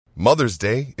Mother's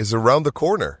Day is around the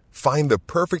corner. Find the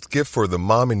perfect gift for the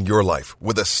mom in your life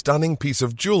with a stunning piece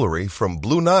of jewelry from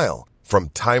Blue Nile. From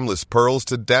timeless pearls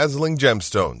to dazzling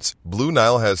gemstones, Blue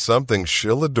Nile has something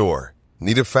she'll adore.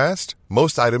 Need it fast?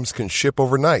 Most items can ship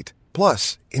overnight.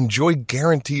 Plus, enjoy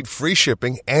guaranteed free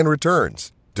shipping and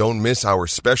returns. Don't miss our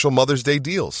special Mother's Day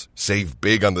deals. Save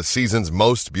big on the season's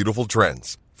most beautiful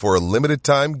trends. For a limited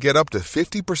time, get up to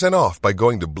 50% off by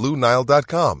going to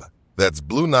BlueNile.com. That's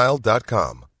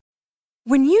BlueNile.com.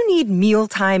 When you need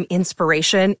mealtime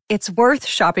inspiration, it's worth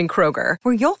shopping Kroger,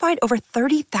 where you'll find over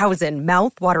 30,000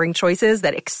 mouth-watering choices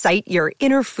that excite your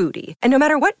inner foodie. And no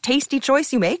matter what tasty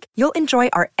choice you make, you'll enjoy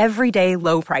our everyday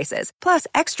low prices, plus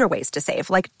extra ways to save,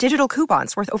 like digital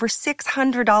coupons worth over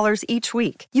 $600 each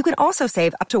week. You can also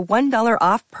save up to $1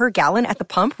 off per gallon at the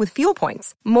pump with fuel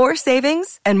points. More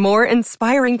savings and more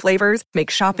inspiring flavors make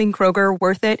shopping Kroger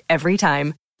worth it every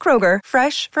time. Kroger,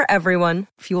 fresh for everyone.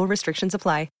 Fuel restrictions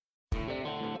apply.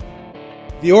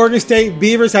 The Oregon State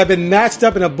Beavers have been matched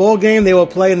up in a bowl game. They will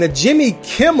play in the Jimmy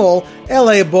Kimmel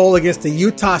LA Bowl against the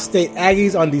Utah State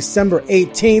Aggies on December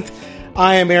 18th.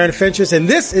 I am Aaron Fentress, and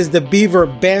this is the Beaver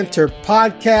Banter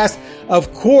Podcast.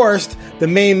 Of course, the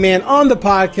main man on the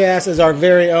podcast is our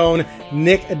very own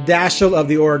Nick Daschel of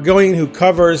The Oregonian, who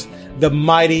covers the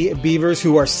mighty Beavers,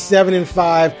 who are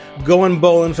 7-5, going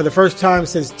bowling for the first time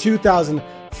since 2013.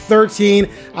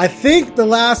 I think the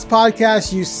last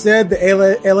podcast you said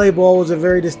the LA Bowl was a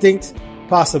very distinct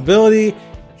possibility.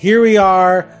 Here we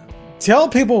are. Tell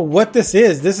people what this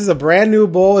is. This is a brand new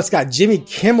bowl. It's got Jimmy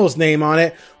Kimmel's name on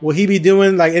it. Will he be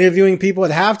doing like interviewing people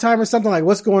at halftime or something? Like,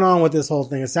 what's going on with this whole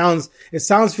thing? It sounds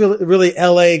really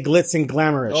LA glitz and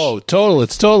glamorous. Oh, total.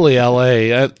 It's totally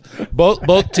LA.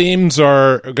 Both teams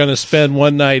are going to spend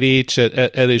one night each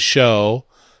at his show.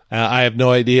 I have no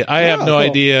idea. I have no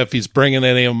idea if he's bringing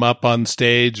any of them up on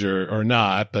stage or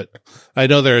not, but I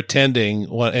know they're attending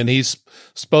one, and he's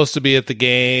supposed to be at the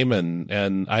game.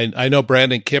 And I know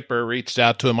Brandon Kipper reached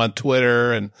out to him on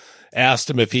Twitter and asked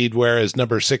him if he'd wear his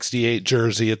number 68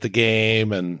 jersey at the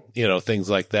game and, things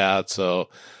like that. So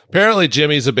apparently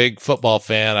Jimmy's a big football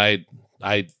fan.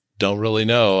 I don't really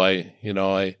know.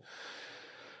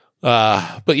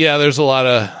 But yeah, there's a lot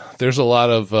of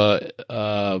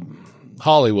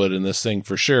Hollywood in this thing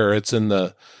for sure. It's in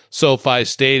the SoFi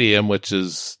Stadium, which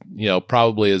is,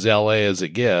 probably as LA as it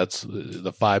gets,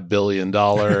 the $5 billion,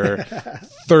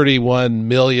 31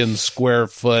 million square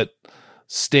foot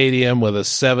stadium with a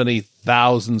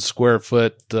 70,000 square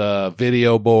foot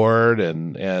video board.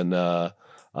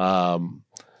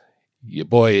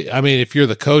 If you're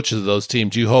the coach of those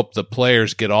teams, you hope the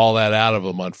players get all that out of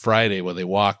them on Friday when they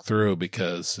walk through,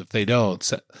 because if they don't,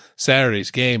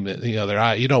 Saturday's game, their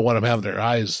eye, you don't want them having their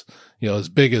eyes, as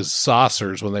big as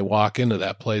saucers when they walk into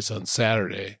that place on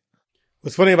Saturday.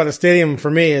 What's funny about the stadium for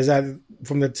me is that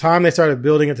from the time they started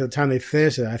building it to the time they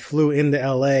finished it, I flew into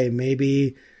LA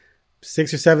maybe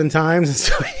 6 or 7 times. And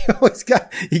so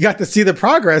you got to see the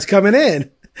progress coming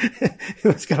in. It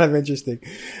was kind of interesting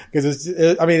because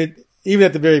even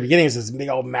at the very beginning, it's this big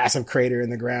old massive crater in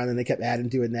the ground, and they kept adding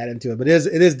to it and adding to it. But it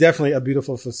is definitely a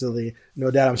beautiful facility. No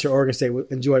doubt. I'm sure Oregon State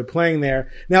would enjoy playing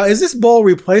there. Now, is this bowl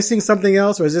replacing something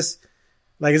else, or is this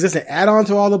an add-on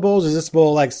to all the bowls? Or is this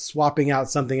bowl like swapping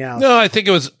out something else? No, I think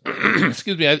it was,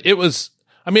 excuse me. It was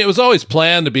always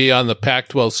planned to be on the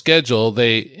Pac-12 schedule.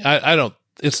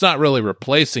 It's not really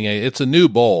replacing it. It's a new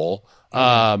bowl.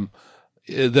 The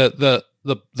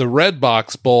Red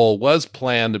Box Bowl was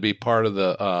planned to be part of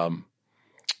the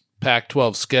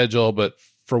Pac-12 schedule, but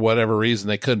for whatever reason,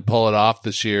 they couldn't pull it off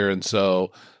this year. And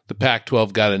so the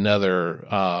Pac-12 got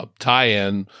another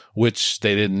tie-in, which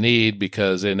they didn't need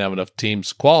because they didn't have enough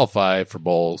teams qualify for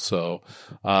bowls. So,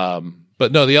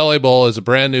 but no, the LA Bowl is a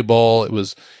brand new bowl.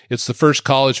 It's the first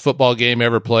college football game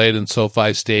ever played in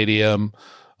SoFi Stadium.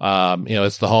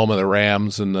 It's the home of the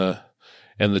Rams and the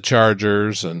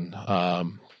Chargers. And,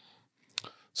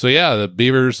 so yeah, the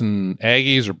Beavers and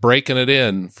Aggies are breaking it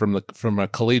in from a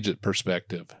collegiate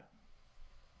perspective.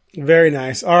 Very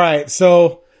nice. All right,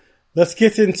 so let's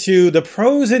get into the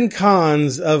pros and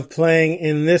cons of playing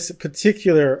in this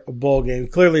particular bowl game.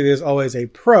 Clearly, there's always a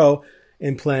pro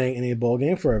in playing in a bowl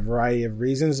game for a variety of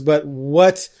reasons, but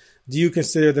what do you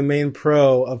consider the main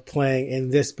pro of playing in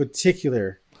this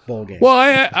particular bowl game? Well,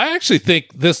 I actually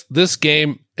think this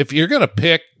game, if you're going to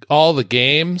pick all the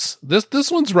games,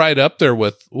 this one's right up there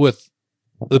with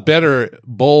the better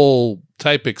bowl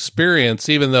type experience,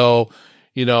 even though,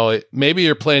 maybe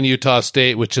you're playing Utah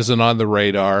State, which isn't on the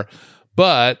radar,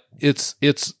 but it's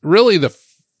really the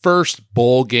first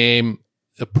bowl game,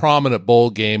 a prominent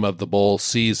bowl game of the bowl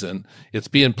season. It's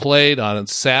being played on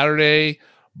Saturday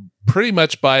pretty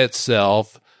much by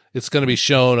itself. It's going to be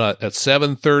shown at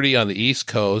 7:30 on the East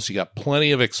Coast. You got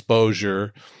plenty of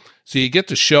exposure. So you get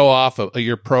to show off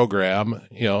your program,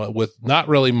 with not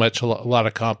really a lot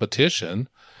of competition.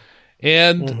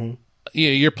 And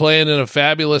you're playing in a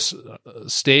fabulous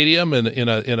stadium and in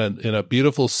a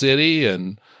beautiful city.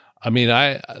 And I mean,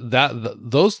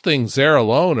 those things there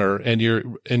alone and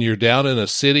you're down in a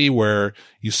city where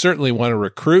you certainly want to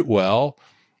recruit well.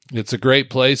 It's a great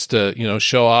place to,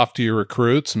 show off to your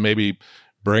recruits and maybe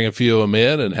bring a few of them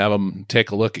in and have them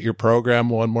take a look at your program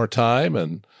one more time.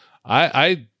 And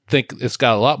I think it's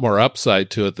got a lot more upside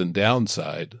to it than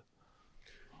downside.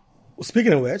 Well,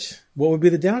 speaking of which, what would be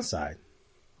the downside?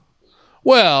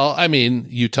 Well, I mean,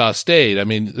 Utah State. I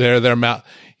mean,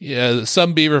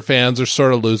 some Beaver fans are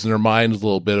sort of losing their minds a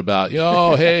little bit about,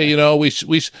 hey,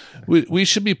 we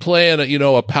should be playing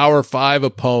a Power 5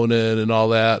 opponent and all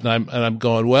that. And I'm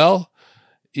going, well,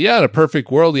 yeah, in a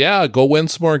perfect world, yeah, go win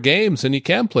some more games and you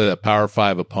can play that Power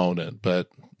 5 opponent. But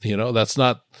that's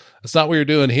not what you're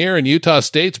doing here. And Utah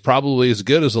State's probably as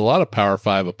good as a lot of Power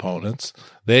 5 opponents.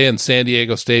 They and San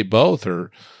Diego State both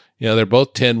are, they're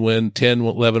both 11 win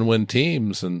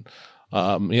teams. And,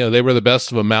 they were the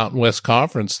best of a Mountain West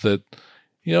Conference that,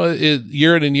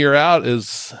 year in and year out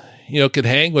is, could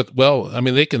hang with,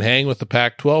 they can hang with the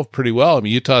Pac-12 pretty well. I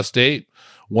mean, Utah State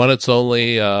won its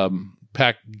only,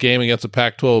 game against a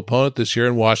Pac-12 opponent this year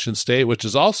in Washington State, which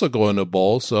is also going to a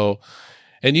bowl. So,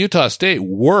 and Utah State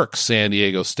worked San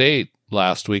Diego State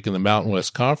last week in the Mountain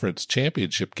West Conference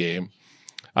championship game.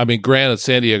 I mean, granted,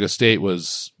 San Diego State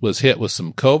was hit with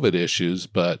some COVID issues,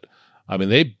 but I mean,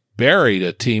 they buried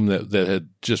a team that had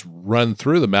just run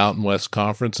through the Mountain West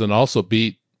Conference and also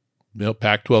beat,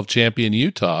 Pac-12 champion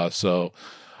Utah. So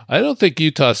I don't think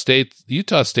Utah State's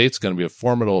going to be a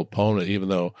formidable opponent, even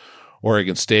though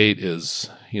Oregon State is,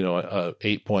 a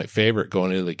 8-point favorite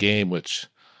going into the game, which,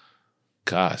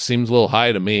 God, seems a little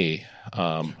high to me.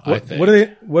 I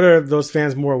think. What are those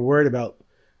fans more worried about?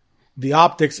 The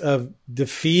optics of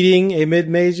defeating a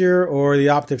mid-major or the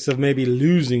optics of maybe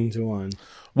losing to one?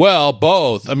 Well,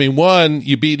 both. I mean, one,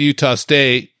 you beat Utah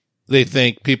State, they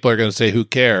think people are going to say, who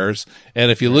cares? And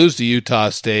if you lose to Utah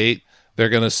State, they're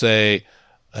going to say,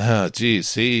 oh, geez,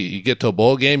 see, you get to a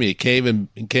bowl game, you can't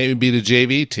even beat a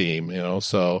JV team,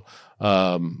 so,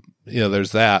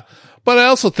 there's that. But I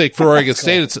also think for Oregon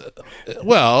State,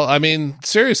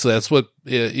 seriously, that's what,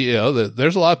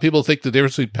 there's a lot of people think the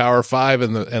difference between Power 5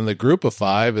 and the Group of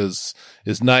 5 is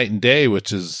night and day,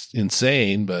 which is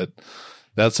insane, but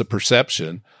that's a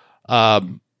perception.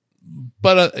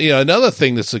 But another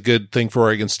thing that's a good thing for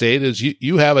Oregon State is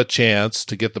you have a chance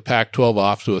to get the Pac-12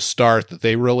 off to a start that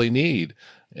they really need.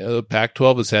 The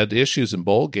Pac-12 has had issues in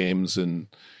bowl games in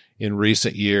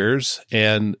recent years.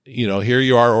 And, here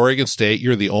you are, Oregon State,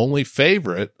 you're the only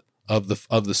favorite of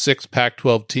the 6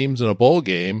 Pac-12 teams in a bowl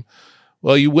game.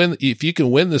 Well, if you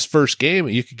can win this first game,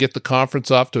 you could get the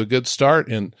conference off to a good start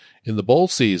in the bowl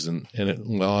season.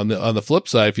 And on the flip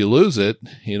side, if you lose it,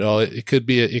 it could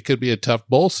be a tough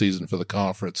bowl season for the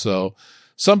conference. So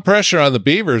some pressure on the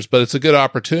Beavers, but it's a good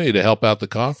opportunity to help out the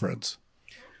conference.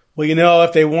 Well,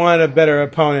 if they want a better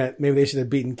opponent, maybe they should have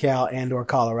beaten Cal and/or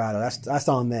Colorado. That's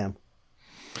on them.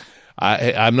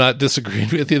 I'm not disagreeing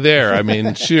with you there. I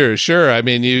mean, sure. I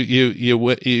mean, you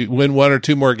win one or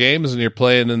two more games and you're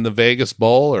playing in the Vegas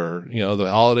Bowl or, the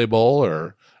Holiday Bowl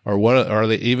or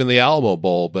even the Alamo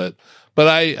Bowl. But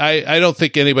I don't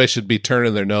think anybody should be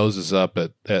turning their noses up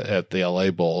at the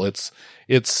LA Bowl. It's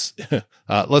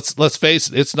let's face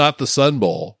it, it's not the Sun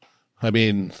Bowl. I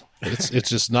mean, it's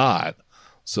just not.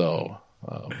 So,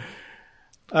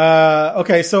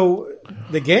 okay. So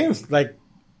the game's like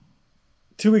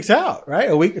 2 weeks out,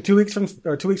 right? 2 weeks from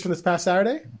this past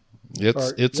Saturday.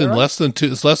 It's in less than 2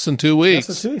 weeks. Less than 2 weeks.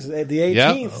 The 18th.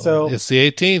 Yeah, so it's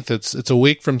the 18th. It's a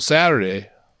week from Saturday.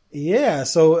 Yeah.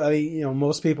 So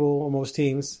most people, most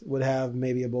teams would have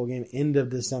maybe a bowl game end of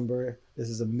December. This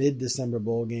is a mid-December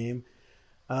bowl game.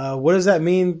 What does that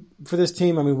mean for this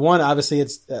team? I mean, one, obviously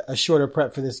it's a shorter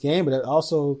prep for this game, but it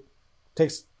also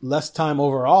takes less time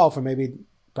overall for maybe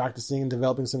practicing and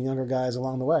developing some younger guys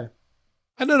along the way.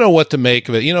 I don't know what to make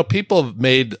of it. People have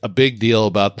made a big deal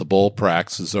about the bowl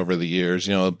practices over the years.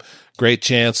 Great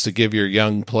chance to give your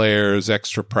young players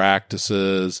extra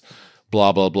practices,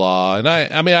 blah, blah, blah. And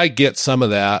I get some of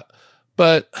that,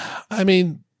 but I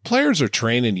mean, players are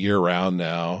training year round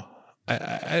now.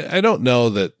 I don't know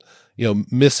that,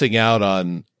 missing out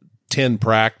on 10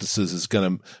 practices is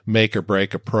going to make or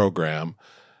break a program.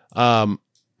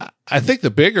 I think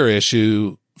the bigger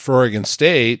issue for Oregon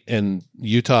State and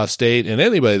Utah State and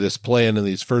anybody that's playing in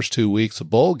these first 2 weeks of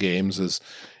bowl games is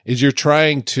you're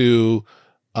trying to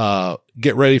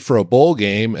get ready for a bowl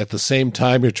game at the same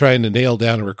time you're trying to nail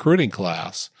down a recruiting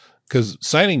class, because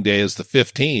signing day is the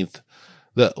 15th.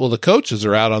 The coaches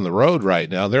are out on the road right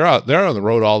now. They're on the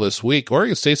road all this week.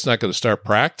 Oregon State's not going to start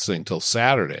practicing till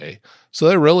Saturday. So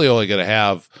they're really only going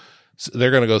to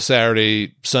they're going to go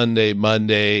Saturday, Sunday,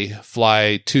 Monday,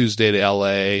 fly Tuesday to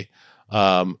LA.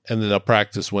 And then they'll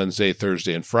practice Wednesday,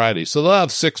 Thursday, and Friday. So they'll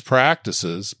have 6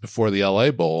 practices before the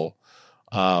LA Bowl.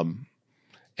 And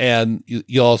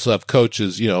you also have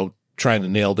coaches, trying to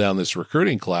nail down this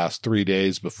recruiting class 3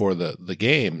 days before the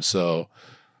game. So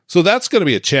that's going to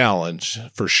be a challenge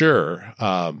for sure.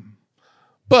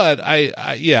 But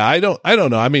I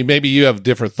don't know. I mean, maybe you have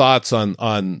different thoughts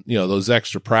on those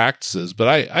extra practices,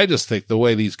 but I just think the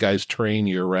way these guys train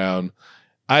year round,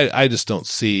 I just don't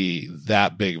see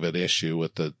that big of an issue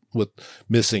with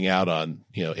missing out on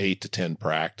 8 to 10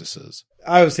 practices.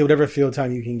 Obviously, whatever field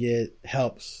time you can get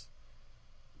helps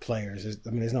players.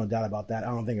 There's no doubt about that. I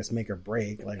don't think it's make or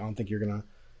break. Like, I don't think you're gonna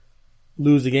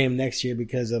lose the game next year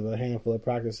because of a handful of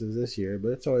practices this year.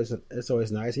 But it's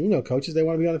always nice. And coaches, they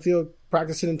want to be on the field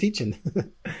practicing and teaching.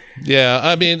 Yeah,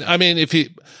 I mean,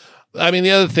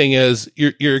 the other thing is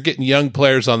you're getting young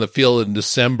players on the field in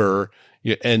December,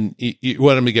 and you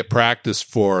want them to get practice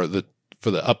for the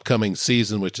upcoming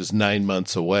season, which is 9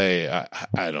 months away.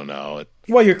 I don't know.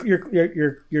 Well,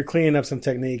 you're cleaning up some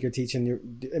technique. You're teaching.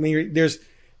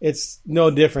 It's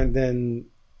no different than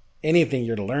anything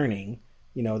you're learning.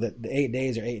 That the 8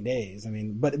 days are 8 days.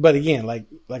 But again, like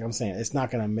I'm saying, it's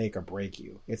not going to make or break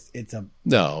you. It's a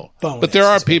no. bonus. But there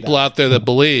are people out there that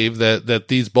believe that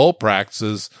these bowl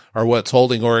practices are what's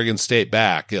holding Oregon State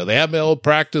back. They haven't been able to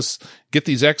practice, get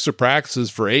these extra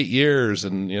practices for 8 years,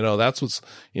 and that's what's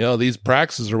these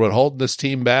practices are what holding this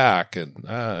team back. And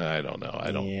I don't know.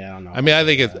 I don't know. I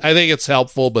think it's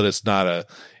helpful, but it's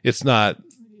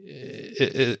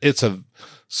a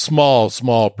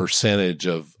small percentage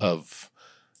of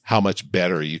how much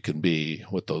better you can be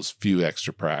with those few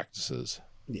extra practices.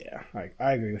 Yeah,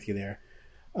 I agree with you there.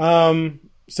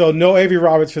 So no Avery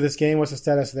Roberts for this game. What's the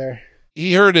status there?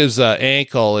 He hurt his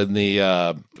ankle in the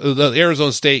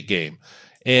Arizona State game,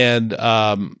 and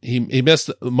he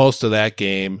missed most of that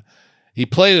game. He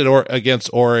played against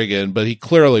Oregon, but he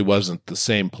clearly wasn't the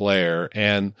same player.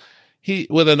 And he,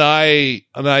 with an eye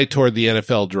toward the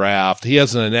NFL draft, he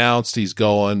hasn't announced he's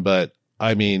going, but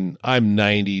I'm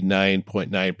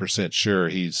 99.9% sure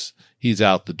he's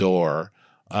out the door.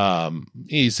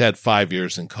 He's had 5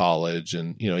 years in college,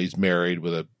 and he's married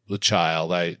with a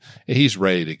child. He's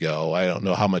ready to go. I don't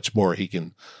know how much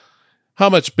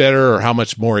better or how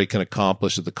much more he can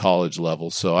accomplish at the college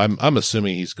level. So I'm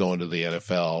assuming he's going to the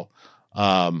NFL,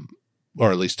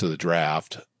 or at least to the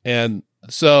draft. And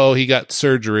so he got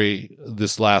surgery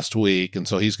this last week, and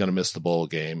so he's going to miss the bowl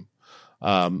game.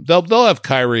 They'll have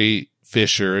Kyrie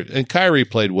Fisher, and Kyrie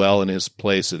played well in his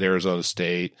place at Arizona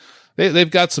State. They've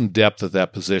got some depth at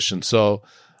that position, so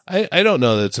I don't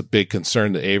know that it's a big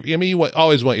concern to Avery. You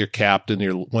always want your captain,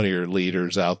 one of your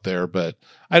leaders out there, but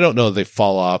I don't know if they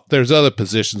fall off. There's other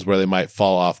positions where they might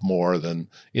fall off more than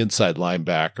inside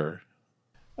linebacker.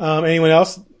 Anyone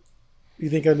else you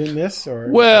think I didn't miss?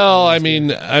 Or well,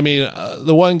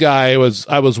 the one guy I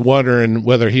was wondering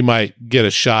whether he might get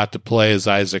a shot to play as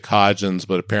Isaac Hodgins,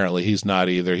 but apparently he's not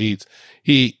either. He's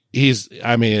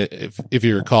if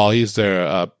you recall, he was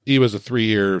a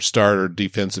 3-year starter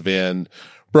defensive end,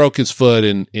 broke his foot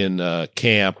in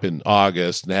camp in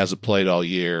August and hasn't played all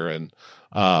year. And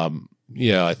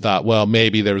I thought, well,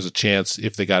 maybe there was a chance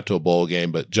if they got to a bowl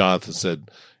game, but Jonathan said,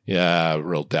 yeah,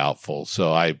 real doubtful.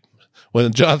 So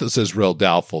when Jonathan says real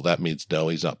doubtful, that means no,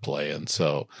 he's not playing.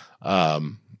 So,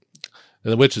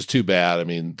 which is too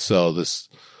bad. So this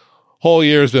whole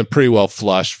year has been pretty well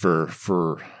flushed for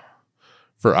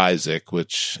Isaac,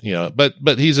 which,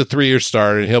 but he's a 3-year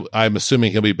starter, and I'm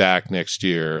assuming he'll be back next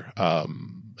year.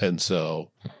 And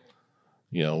so,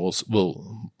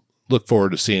 we'll look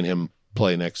forward to seeing him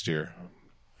play next year.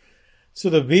 So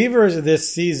the Beavers of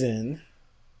this season,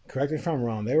 correct me if I'm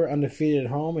wrong, they were undefeated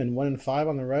at home and 1-5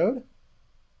 on the road?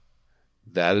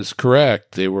 That is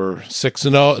correct. They were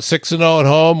 6-0 at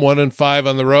home, 1-5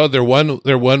 on the road. Their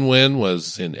one win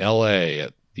was in LA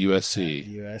at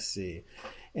USC.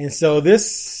 And so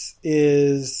this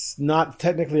is not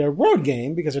technically a road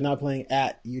game because they're not playing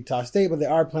at Utah State, but they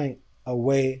are playing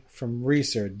away from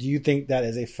Reser. Do you think that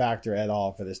is a factor at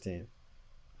all for this team?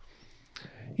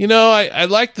 I'd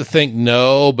like to think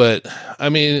no, but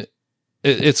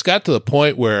it's got to the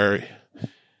point where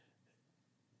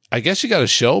I guess you got to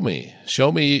show me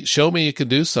you can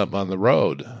do something on the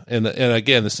road. And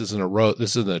again, this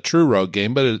isn't a true road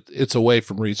game, but it's away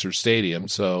from Reser Stadium.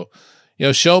 So,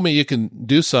 show me you can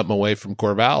do something away from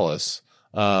Corvallis,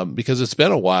 because it's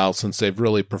been a while since they've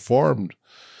really performed,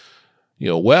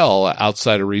 well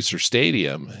outside of Reser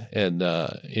Stadium. And,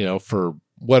 for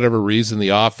whatever reason, the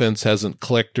offense hasn't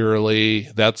clicked early.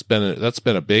 That's been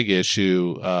a big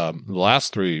issue. The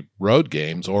last 3 road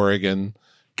games, Oregon,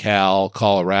 Cal,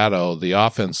 Colorado, the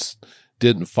offense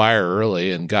didn't fire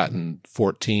early and gotten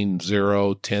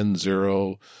 14-0,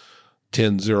 10-0,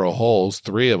 10-0 holes,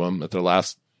 3 of them at their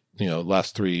last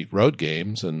 3 road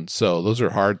games. And so those are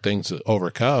hard things to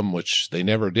overcome, which they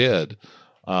never did.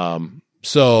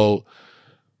 So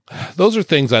those are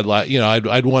things I'd like,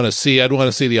 I'd want to see. I'd want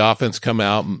to see the offense come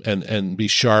out and be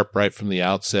sharp right from the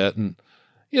outset. And,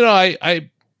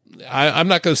 I'm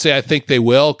not going to say I think they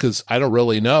will, because I don't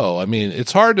really know. I mean,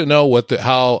 it's hard to know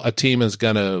how a team is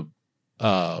going to,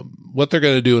 what they're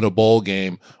going to do in a bowl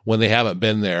game when they haven't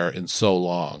been there in so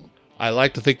long. I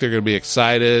like to think they're going to be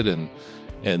excited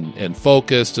and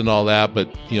focused and all that,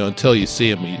 but until you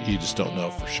see them, you just don't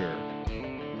know for sure.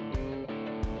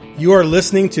 You are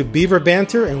listening to Beaver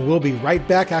Banter, and we'll be right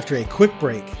back after a quick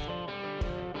break.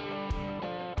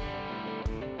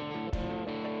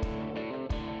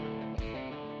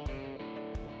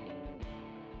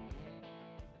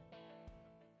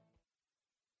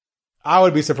 I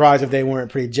would be surprised if they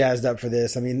weren't pretty jazzed up for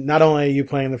this. I mean, not only are you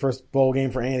playing the first bowl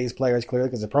game for any of these players, clearly,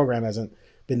 because the program hasn't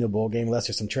been to a bowl game, unless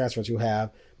there's some transfers who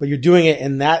have, but you're doing it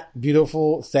in that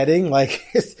beautiful setting. Like,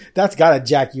 that's got to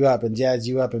jack you up and jazz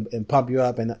you up and pump you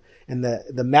up. And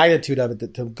the magnitude of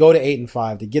it, to go to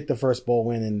 8-5, to get the first bowl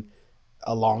win in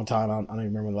a long time. I don't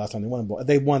even remember the last time they won a bowl.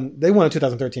 They won in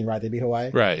 2013, right? They beat Hawaii.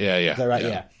 Right. Yeah. Is that right?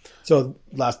 Yeah. So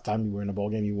last time you were in a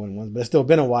bowl game, you won once, but it's still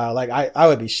been a while. Like, I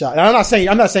would be shocked. And I'm not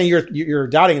saying you're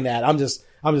doubting that. I'm just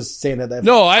saying that.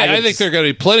 No, I think they're going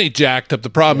to be plenty jacked up.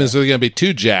 The problem is they're going to be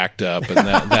too jacked up, and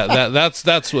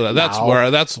that's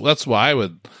why I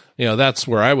would, that's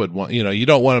where I would want, you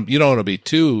don't want to be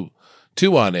too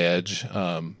on edge.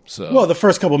 Well, the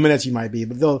first couple of minutes you might be,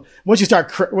 but once you start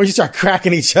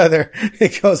cracking each other,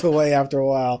 it goes away after a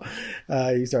while.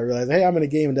 You start realizing, hey, I'm in a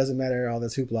game. It doesn't matter all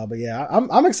this hoopla. But yeah,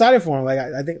 I'm excited for him. Like,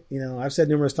 I think, I've said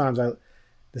numerous times,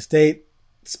 the state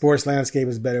sports landscape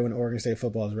is better when Oregon State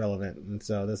football is relevant. And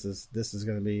so this is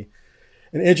going to be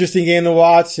an interesting game to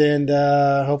watch, and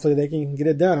hopefully they can get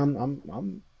it done.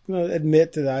 I'm going to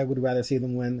admit that I would rather see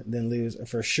them win than lose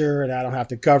for sure, and I don't have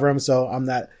to cover them, so I'm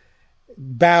not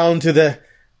bound to the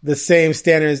same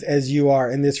standards as you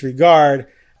are in this regard.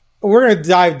 We're going to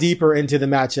dive deeper into the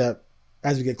matchup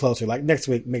as we get closer. Like, next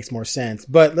week makes more sense,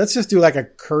 but let's just do like a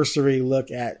cursory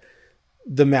look at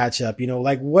the matchup.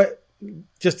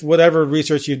 Just whatever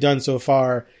research you've done so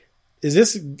far, is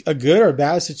this a good or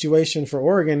bad situation for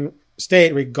Oregon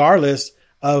State, regardless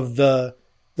of the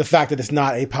fact that it's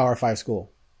not a Power 5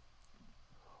 school?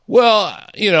 Well,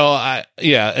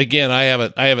 again, I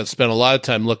haven't spent a lot of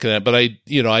time looking at it, but I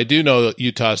do know that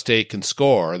Utah State can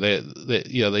score.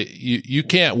 You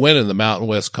can't win in the Mountain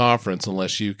West Conference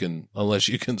unless you can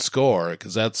score,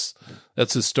 because that's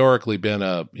historically been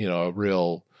a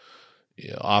real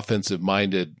offensive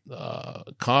minded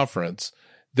conference.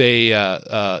 The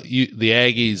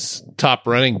Aggies' top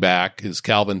running back is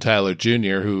Calvin Tyler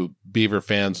Jr., who Beaver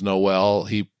fans know well.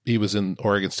 He was in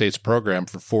Oregon State's program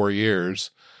for 4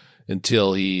 years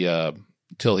until he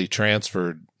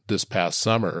transferred this past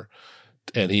summer,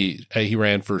 and he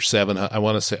ran for 700. I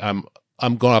want to say, I'm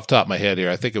going off the top of my head here,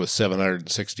 I think it was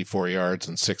 764 yards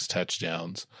and 6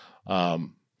 touchdowns.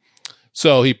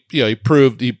 So he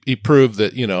proved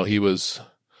that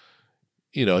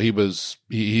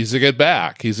he's a good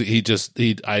back.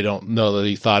 I don't know that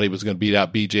he thought he was going to beat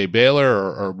out BJ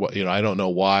Baylor or what, I don't know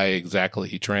why exactly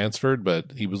he transferred,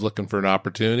 but he was looking for an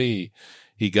opportunity.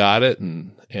 He got it,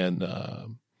 and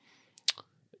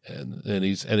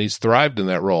he's thrived in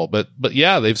that role. But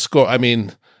yeah, they've scored. I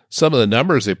mean, some of the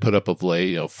numbers they put up of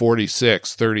late,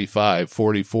 46, 35,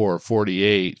 44,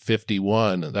 48,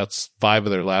 51. That's 5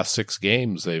 of their last 6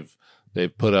 games. They've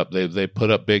put up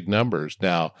big numbers.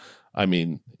 Now, I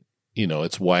mean,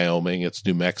 it's Wyoming, it's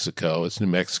New Mexico, it's New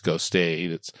Mexico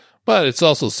State, but it's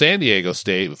also San Diego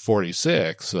State with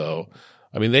 46. So,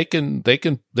 I mean, they can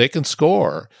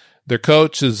score. Their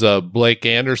coach is Blake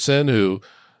Anderson, who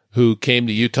came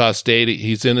to Utah State.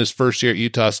 He's in his first year at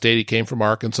Utah State. He came from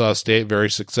Arkansas State,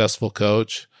 very successful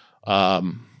coach. They're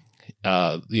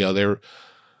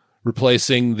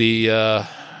replacing the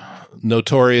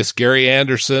notorious Gary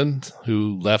Anderson,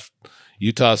 who left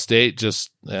Utah State.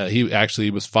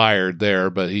 He was fired there,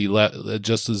 but he left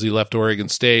just as he left Oregon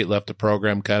State, left the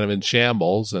program kind of in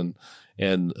shambles, and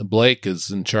Blake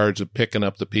is in charge of picking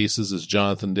up the pieces as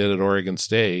Jonathan did at Oregon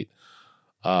State.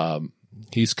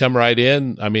 he's come right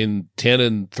in. I mean,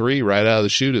 10-3 right out of the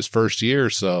chute his first year.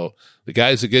 So the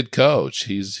guy's a good coach.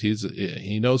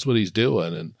 He knows what he's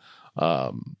doing.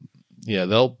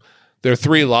 And, their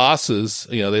 3 losses,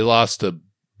 they lost to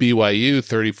BYU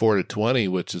 34-20,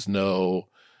 which is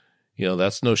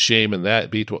that's no shame in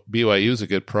that. BYU is a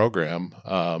good program.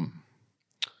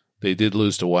 They did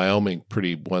lose to Wyoming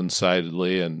pretty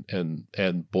one-sidedly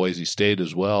and Boise State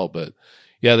as well. But,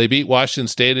 yeah, they beat Washington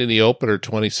State in the opener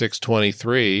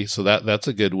 26-23, so that's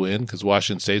a good win because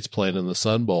Washington State's playing in the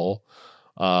Sun Bowl.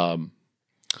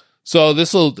 So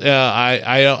this will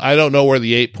I don't know where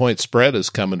the 8-point spread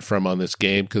is coming from on this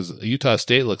game because Utah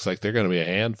State looks like they're going to be a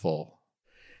handful.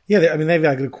 Yeah, they've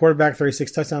got a good quarterback,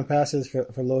 36 touchdown passes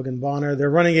for Logan Bonner. Their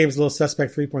running game is a little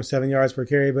suspect, 3.7 yards per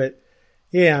carry. But,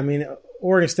 yeah, I mean,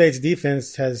 Oregon State's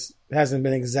defense hasn't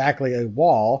been exactly a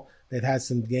wall. They've had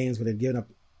some games where they've given up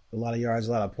a lot of yards,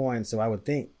 a lot of points. So I would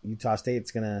think Utah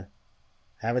State's going to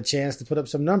have a chance to put up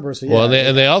some numbers. So, yeah, well,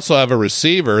 they also have a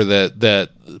receiver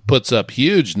that puts up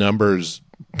huge numbers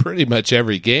pretty much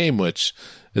every game, which –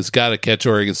 it's got to catch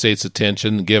Oregon State's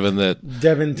attention, given that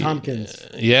Devin Tompkins.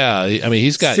 Yeah, I mean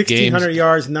he's got 1,600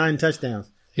 yards, 9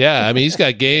 touchdowns. Yeah, I mean he's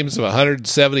got games of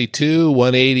 172,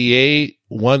 188,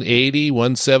 180,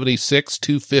 176,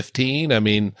 215. I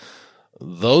mean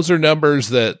those are numbers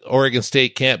that Oregon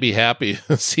State can't be happy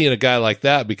seeing a guy like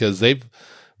that because they've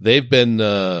been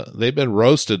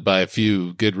roasted by a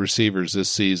few good receivers this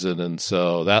season, and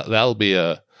so that'll be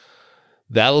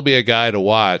a guy to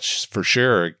watch for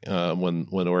sure when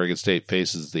Oregon State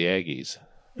faces the Aggies.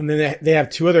 And then they have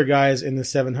 2 other guys in the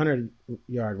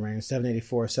 700-yard range,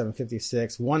 784,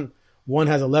 756. One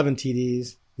has 11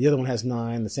 TDs. The other one has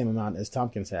 9, the same amount as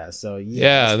Tompkins has. So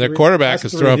their quarterback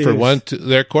is thrown for 1.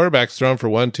 Their quarterback's thrown for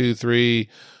 1, 2, 3,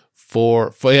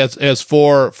 4. He has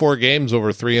four games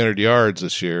over 300 yards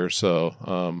this year.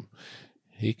 So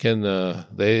he can.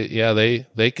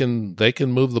 They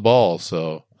can move the ball.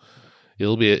 So.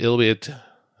 It'll be a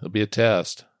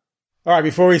test. All right,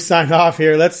 before we sign off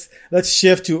here, let's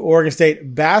shift to Oregon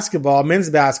State basketball,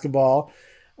 men's basketball.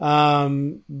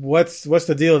 What's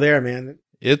the deal there, man?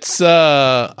 It's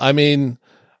coming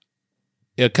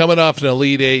off an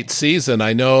Elite 8 season,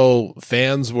 I know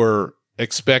fans were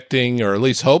expecting or at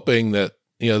least hoping that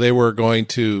they were going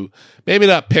to maybe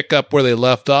not pick up where they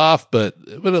left off, but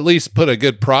at least put a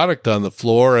good product on the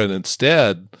floor, and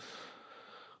instead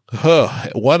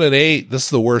 1-8. This is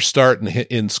the worst start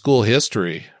in school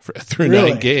history through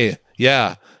really? 9 games.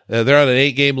 Yeah. They're on an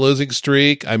 8-game losing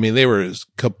streak. I mean, they were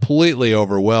completely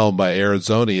overwhelmed by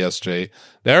Arizona yesterday.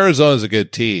 Now, Arizona's a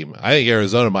good team. I think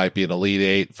Arizona might be an Elite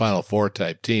 8, Final Four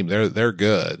type team. They're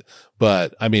good.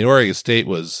 But I mean, Oregon State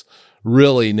was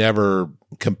really never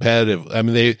competitive. I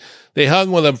mean, they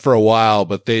hung with them for a while,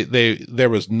 but there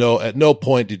was at no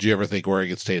point did you ever think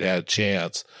Oregon State had a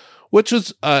chance. Which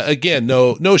was, again,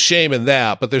 no shame in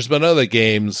that, but there's been other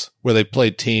games where they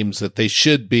played teams that they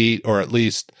should beat, or at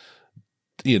least,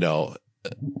 not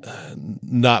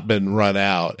been run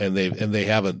out, and they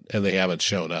haven't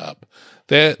shown up.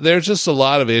 There's just a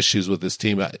lot of issues with this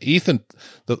team.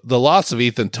 The loss of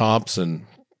Ethan Thompson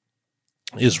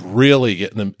is really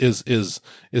getting him is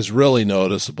really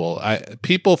noticeable.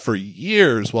 People for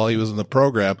years while he was in the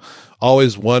program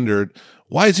always wondered,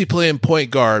 why is he playing point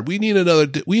guard? We need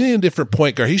a different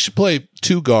point guard. He should play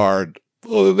 2 guard.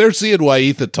 Well, they're seeing why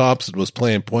Ethan Thompson was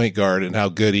playing point guard and how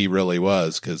good he really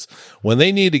was. Because when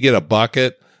they need to get a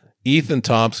bucket, Ethan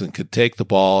Thompson could take the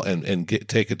ball and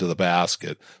take it to the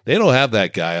basket. They don't have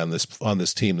that guy on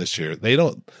this team this year. They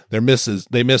miss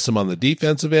him on the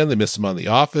defensive end. They miss him on the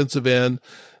offensive end.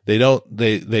 They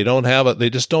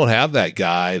just don't have that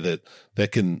guy that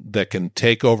can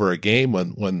take over a game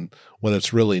when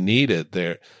it's really needed.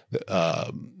 There,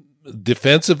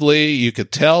 defensively, you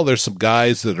could tell there's some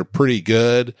guys that are pretty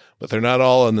good, but they're not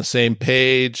all on the same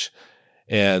page.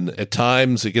 And at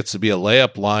times it gets to be a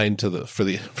layup line for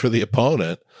the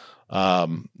opponent.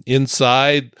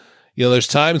 Inside, there's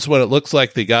times when it looks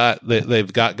like they've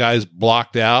got guys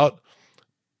blocked out,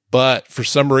 but for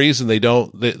some reason they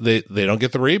don't get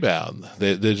the rebound.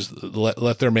 They just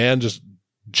let their man just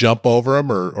jump over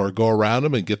them or go around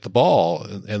them and get the ball.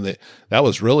 And that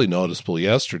was really noticeable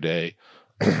yesterday.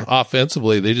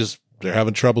 Offensively, they're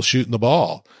having trouble shooting the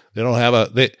ball. They don't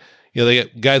have they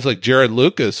get guys like Jared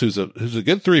Lucas, who's a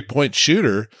good 3-point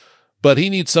shooter, but he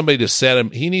needs somebody to set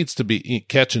him. He needs to be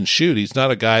catch and shoot. He's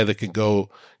not a guy that can go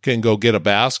get a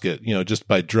basket, just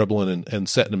by dribbling and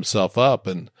setting himself up.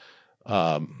 And,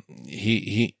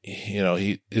 he's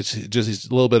a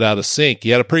little bit out of sync.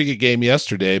 He had a pretty good game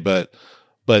yesterday, but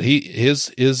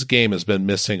his game has been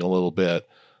missing a little bit.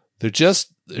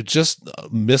 they're just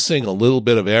missing a little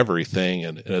bit of everything,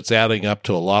 and it's adding up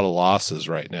to a lot of losses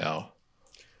right now.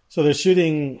 So they're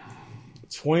shooting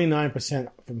 29%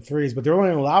 from threes, but they're only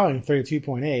allowing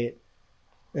 32.8,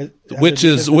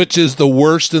 which is the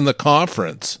worst in the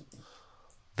conference.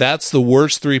 That's the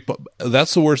worst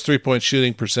 3-point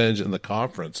shooting percentage in the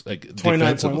conference.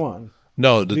 29.1.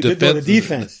 No, the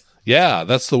defense. Yeah,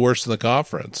 that's the worst in the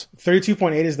conference.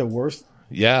 32.8 is the worst.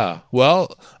 Yeah.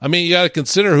 Well, I mean, you got to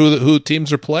consider who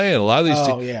teams are playing. A lot of these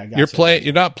teams, yeah, gotcha.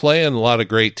 You're not playing a lot of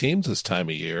great teams this time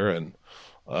of year, and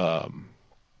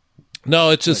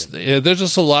no, it's just there's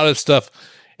just a lot of stuff,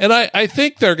 and I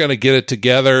think they're going to get it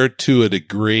together to a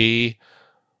degree,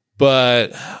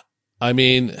 but I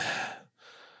mean,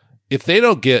 if they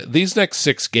don't get these next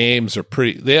 6 games are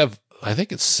pretty, they have, I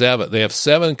think it's 7. They have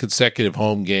 7 consecutive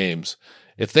home games.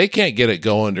 If they can't get it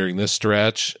going during this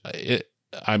stretch,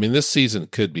 this season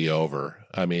could be over.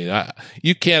 I mean,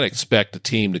 you can't expect a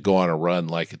team to go on a run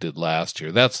like it did last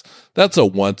year. That's a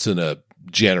once in a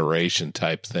generation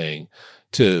type thing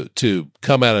to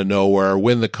come out of nowhere,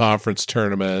 win the conference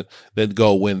tournament, then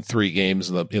go win 3 games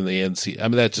in the NCAA. I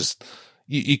mean, that just,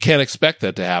 you can't expect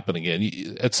that to happen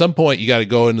again. At some point, you got to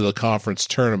go into the conference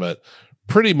tournament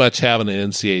pretty much having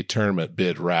an NCAA tournament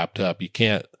bid wrapped up. You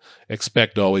can't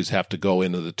expect to always have to go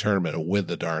into the tournament and win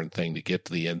the darn thing to get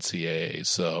to the NCAA.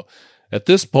 So at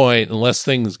this point, unless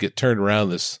things get turned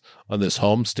around on this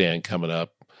homestand coming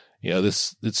up,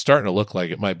 it's starting to look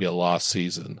like it might be a lost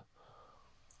season.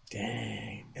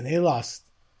 Dang. And they lost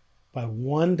by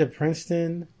 1 to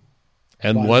Princeton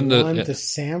and one to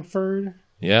Samford.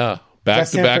 Yeah. Back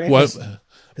to back. Is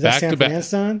that Sanford and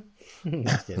Son?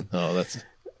 No,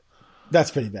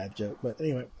 that's pretty bad joke. But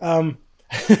anyway,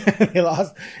 they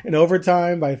lost in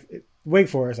overtime by Wake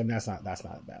Forest. I mean, that's not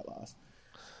a bad loss.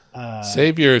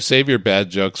 Save your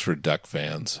bad jokes for Duck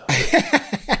fans.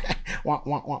 Wah,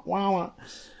 wah, wah, wah,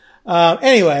 wah.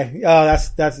 Anyway,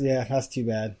 that's too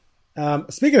bad.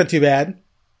 Speaking of too bad,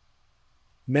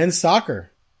 men's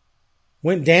soccer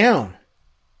went down.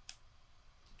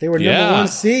 They were number 1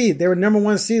 seed. They were number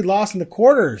 1 seed, lost in the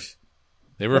quarters.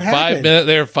 They were 5 minutes.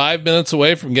 They were 5 minutes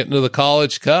away from getting to the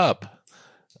College Cup.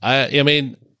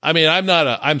 I'm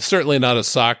certainly not a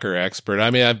soccer expert. I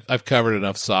mean, I've covered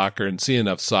enough soccer and seen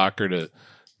enough soccer to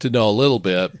know a little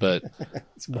bit, but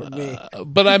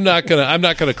but I'm not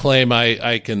gonna claim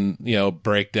I can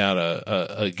break down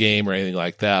a game or anything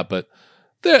like that. But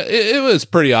it was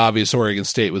pretty obvious Oregon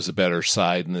State was a better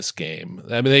side in this game.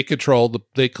 I mean, they could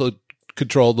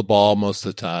control the ball most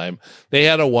of the time. They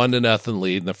had a 1-0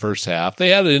 lead in the first half. They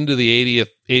had it into the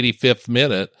 85th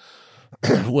minute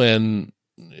when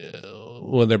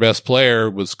their best player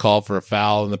was called for a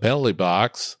foul in the penalty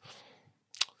box.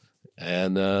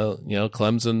 And,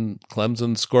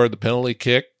 Clemson scored the penalty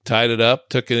kick, tied it up,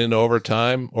 took it into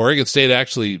overtime. Oregon State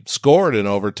actually scored in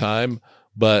overtime,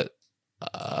 but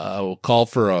called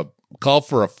for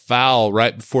a foul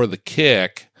right before the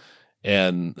kick.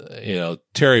 And,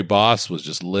 Terry Boss was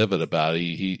just livid about it.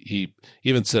 He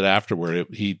even said afterward,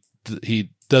 he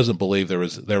doesn't believe there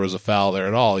was a foul there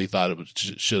at all. He thought it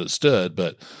should have stood,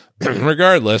 but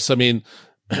regardless, I mean,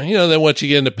 then once you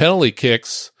get into penalty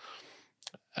kicks,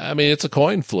 I mean, it's a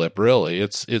coin flip, really.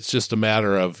 It's just a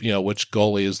matter of, which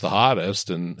goalie is the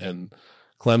hottest, and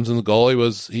Clemson's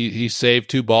goalie he saved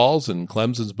 2 balls, and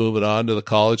Clemson's moving on to the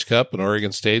College Cup, and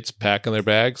Oregon State's packing their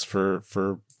bags for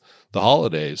the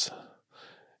holidays.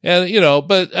 And,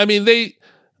 but I mean,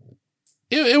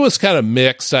 it was kind of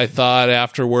mixed, I thought,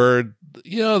 afterward.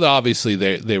 Obviously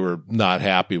they were not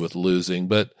happy with losing,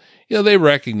 but, they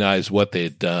recognized what they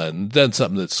had done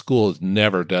something that school has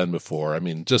never done before. I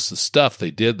mean, just the stuff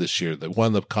they did this year. They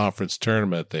won the conference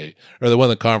tournament. They won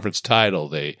the conference title.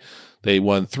 They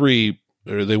won 3,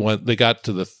 or they got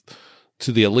to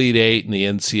the Elite 8 in the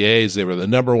NCAAs. They were the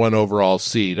number 1 overall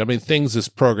seed. I mean, things this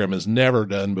program has never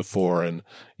done before. And,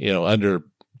 under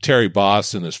Terry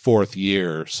Boss in his 4th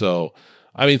year. So,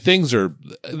 I mean,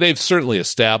 they've certainly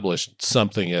established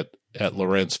something at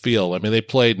Lawrence Field. I mean, they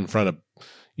played in front of,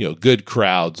 good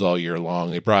crowds all year long.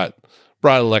 They brought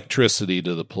electricity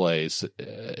to the place.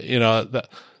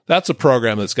 That's a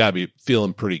program that's got to be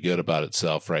feeling pretty good about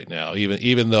itself right now.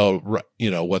 Even though,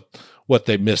 what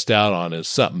they missed out on is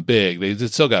something big, they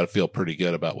still got to feel pretty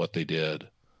good about what they did.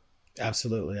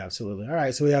 Absolutely. Absolutely. All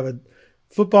right. So we have a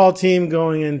football team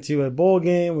going into a bowl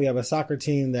game. We have a soccer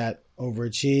team that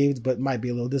overachieved, but might be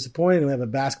a little disappointed. And we have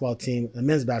a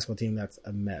men's basketball team that's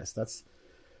a mess.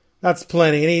 That's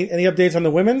plenty. Any updates on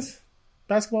the women's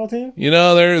basketball team?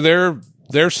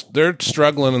 They're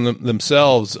struggling in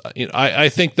themselves. I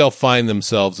think they'll find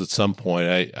themselves at some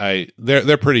point.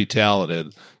 They're pretty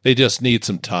talented. They just need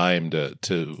some time to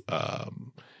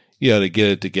get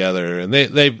it together. And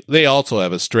they also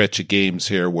have a stretch of games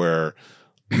here where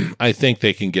I think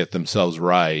they can get themselves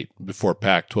right before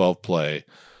Pac-12 play.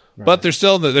 Right. But they're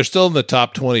still in the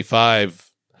top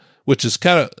 25, which is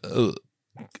kind of.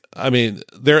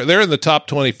 They're in the top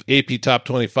 20 AP top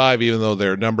 25, even though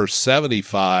they're number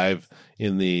 75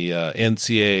 in the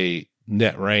NCAA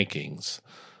net rankings,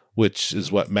 which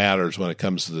is what matters when it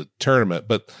comes to the tournament.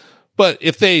 But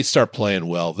if they start playing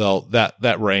well,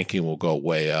 that ranking will go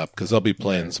way up because they'll be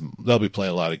playing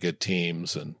a lot of good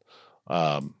teams. And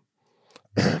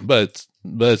but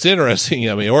it's interesting.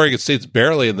 I mean, Oregon State's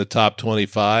barely in the top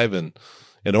 25, and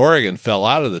Oregon fell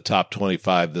out of the top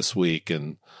 25 this week.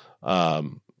 And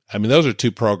those are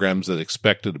two programs that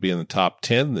expected to be in the top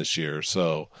 10 this year.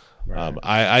 So right.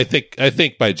 I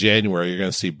think by January you're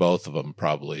going to see both of them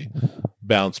probably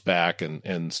bounce back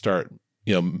and start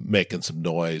making some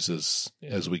noise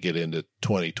as we get into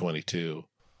 2022.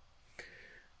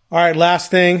 All right,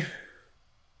 last thing.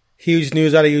 Huge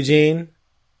news out of Eugene.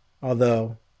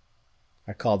 Although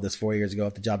I called this 4 years ago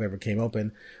if the job ever came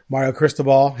open. Mario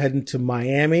Cristobal heading to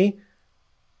Miami.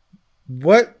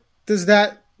 What does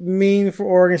that mean for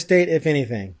Oregon State, if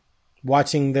anything?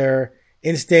 Watching their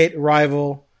in-state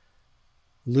rival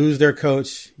lose their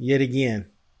coach yet again.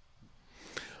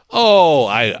 Oh,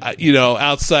 I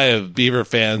outside of Beaver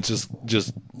fans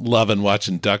just loving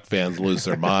watching Duck fans lose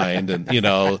their mind, and we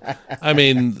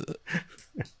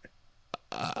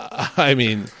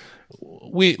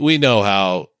know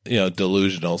how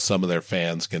delusional some of their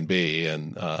fans can be,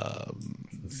 and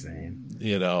insane.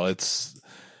 It's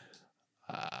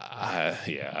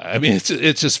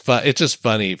it's just fun. It's just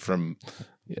funny from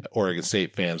Oregon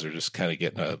State fans are just kind of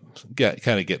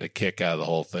getting a kick out of the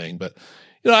whole thing, but.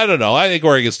 I don't know. I think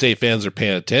Oregon State fans are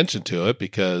paying attention to it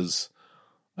because,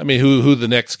 who the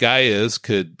next guy is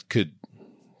could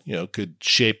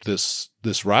shape this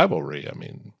rivalry.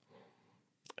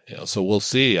 So we'll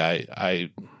see. I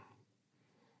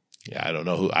don't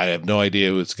know who. I have no idea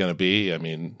who it's going to be. If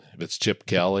it's Chip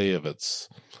Kelly, if it's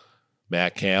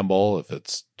Matt Campbell, if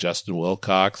it's Justin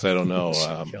Wilcox, I don't know.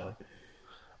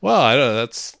 Well, I don't know.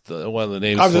 That's one of the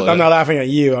names. I'm not laughing at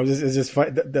you. It's just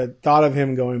fun. The thought of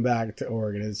him going back to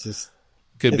Oregon is just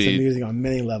it's amusing on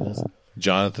many levels.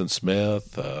 Jonathan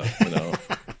Smith,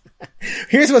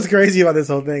 Here's what's crazy about this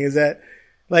whole thing is that,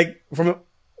 when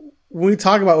we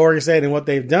talk about Oregon State and what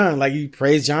they've done, you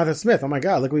praise Jonathan Smith. Oh my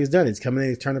God, look what he's done. He's coming in,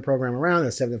 he's turned the program around.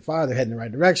 They're 7-5. They're heading in the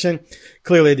right direction.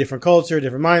 Clearly a different culture,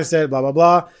 different mindset, blah, blah,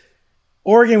 blah.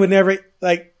 Oregon would never,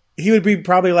 he would be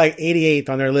probably 88th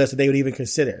on their list that they would even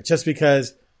consider, just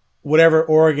because whatever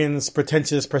Oregon's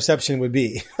pretentious perception would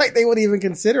be, they wouldn't even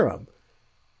consider him.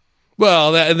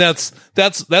 Well, that's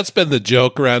been the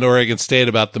joke around Oregon State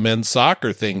about the men's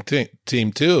soccer team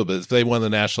too. But if they won the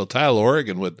national title,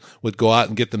 Oregon would go out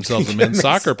and get themselves a men's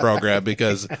soccer program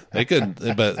because they couldn't.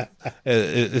 But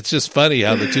it's just funny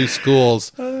how the two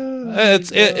schools.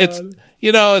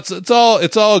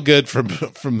 It's all good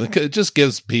from it just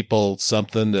gives people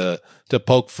something to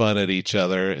poke fun at each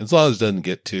other as long as it doesn't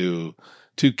get too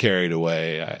carried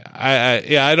away.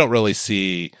 I don't really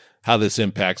see how this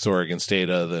impacts Oregon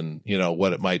State other than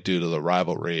what it might do to the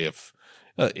rivalry if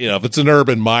it's an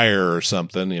Urban Meyer or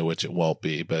something, which it won't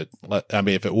be, but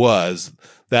if it was,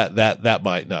 that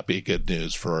might not be good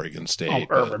news for Oregon State.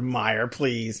 Oh, Urban Meyer,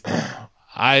 please.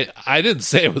 I didn't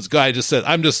say it was good. I just said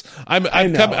I'm trying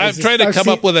to come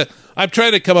up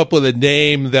with a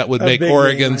name that would make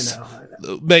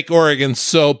Oregon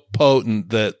so potent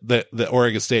that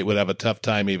Oregon State would have a tough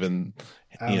time even.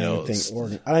 I don't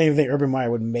even think Urban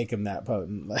Meyer would make him that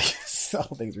potent. The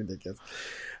whole thing's ridiculous.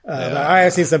 I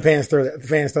have seen some fans throw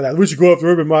that. We should go after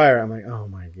Urban Meyer. I'm like, oh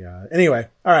my God. Anyway,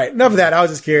 all right, enough of that. I was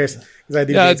just curious because I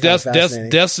do. Yeah,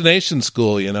 destination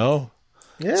school, Yeah,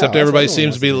 except everybody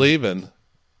seems to be leaving.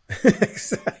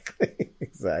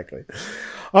 Exactly.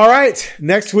 All right.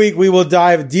 Next week, we will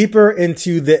dive deeper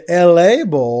into the LA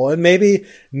Bowl, and maybe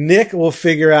Nick will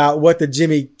figure out what the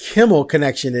Jimmy Kimmel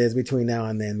connection is between now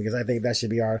and then, because I think that should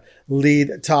be our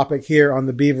lead topic here on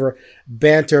the Beaver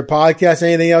Banter podcast.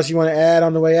 Anything else you want to add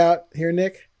on the way out here,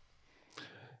 Nick?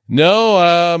 No,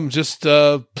 I'm just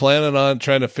planning on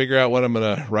trying to figure out what I'm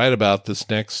going to write about this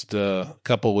next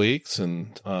couple weeks,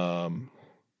 and I'll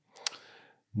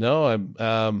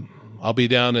be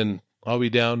down.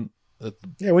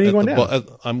 Yeah, when are you going down?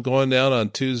 I'm going down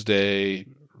on Tuesday,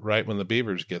 right when the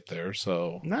Beavers get there.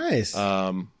 So nice.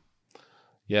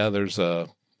 Yeah, there's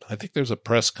I think there's a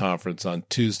press conference on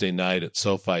Tuesday night at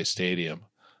SoFi Stadium.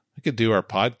 We could do our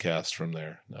podcast from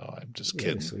there. No, I'm just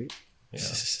kidding. Sweet. Yeah.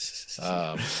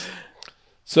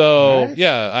 So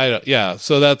right.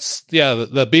 So that's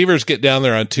the Beavers get down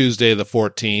there on Tuesday the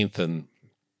 14th, and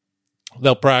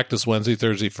they'll practice Wednesday,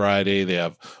 Thursday, Friday. They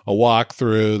have a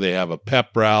walkthrough. They have a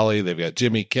pep rally. They've got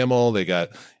Jimmy Kimmel. They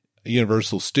got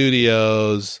Universal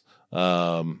Studios.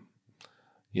 I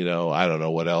don't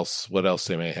know what else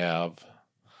they may have.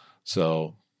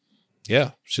 So,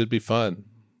 yeah, should be fun.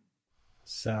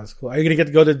 Sounds cool. Are you going to get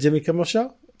to go to the Jimmy Kimmel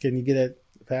show? Can you get a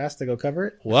pass to go cover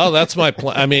it? Well, that's my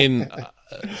plan. I mean,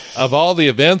 of all the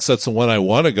events, that's the one I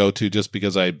want to go to just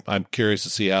because I'm curious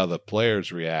to see how the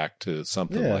players react to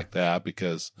something like that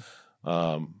because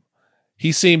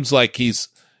he seems like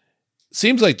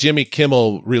Jimmy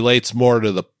Kimmel relates more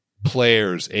to the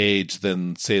players' age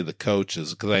than say the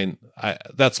coaches because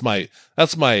that's my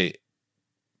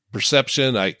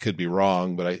perception. I could be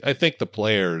wrong, but I think the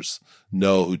players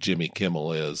know who Jimmy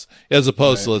Kimmel is, as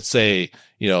opposed to, let's say,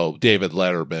 David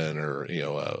Letterman or,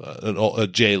 a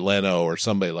Jay Leno or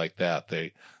somebody like that.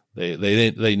 They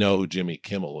know who Jimmy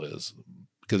Kimmel is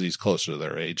because he's closer to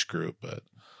their age group. But,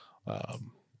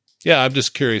 I'm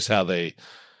just curious how they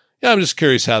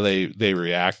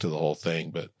react to the whole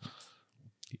thing. But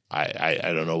I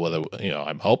don't know whether,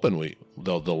 I'm hoping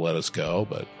they'll let us go,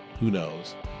 but who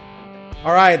knows?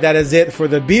 All right, that is it for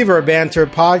the Beaver Banter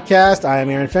podcast. I am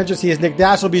Aaron Fentress. He is Nick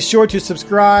Daschel. Be sure to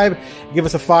subscribe, give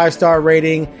us a 5-star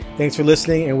rating. Thanks for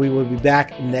listening, and we will be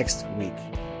back next week.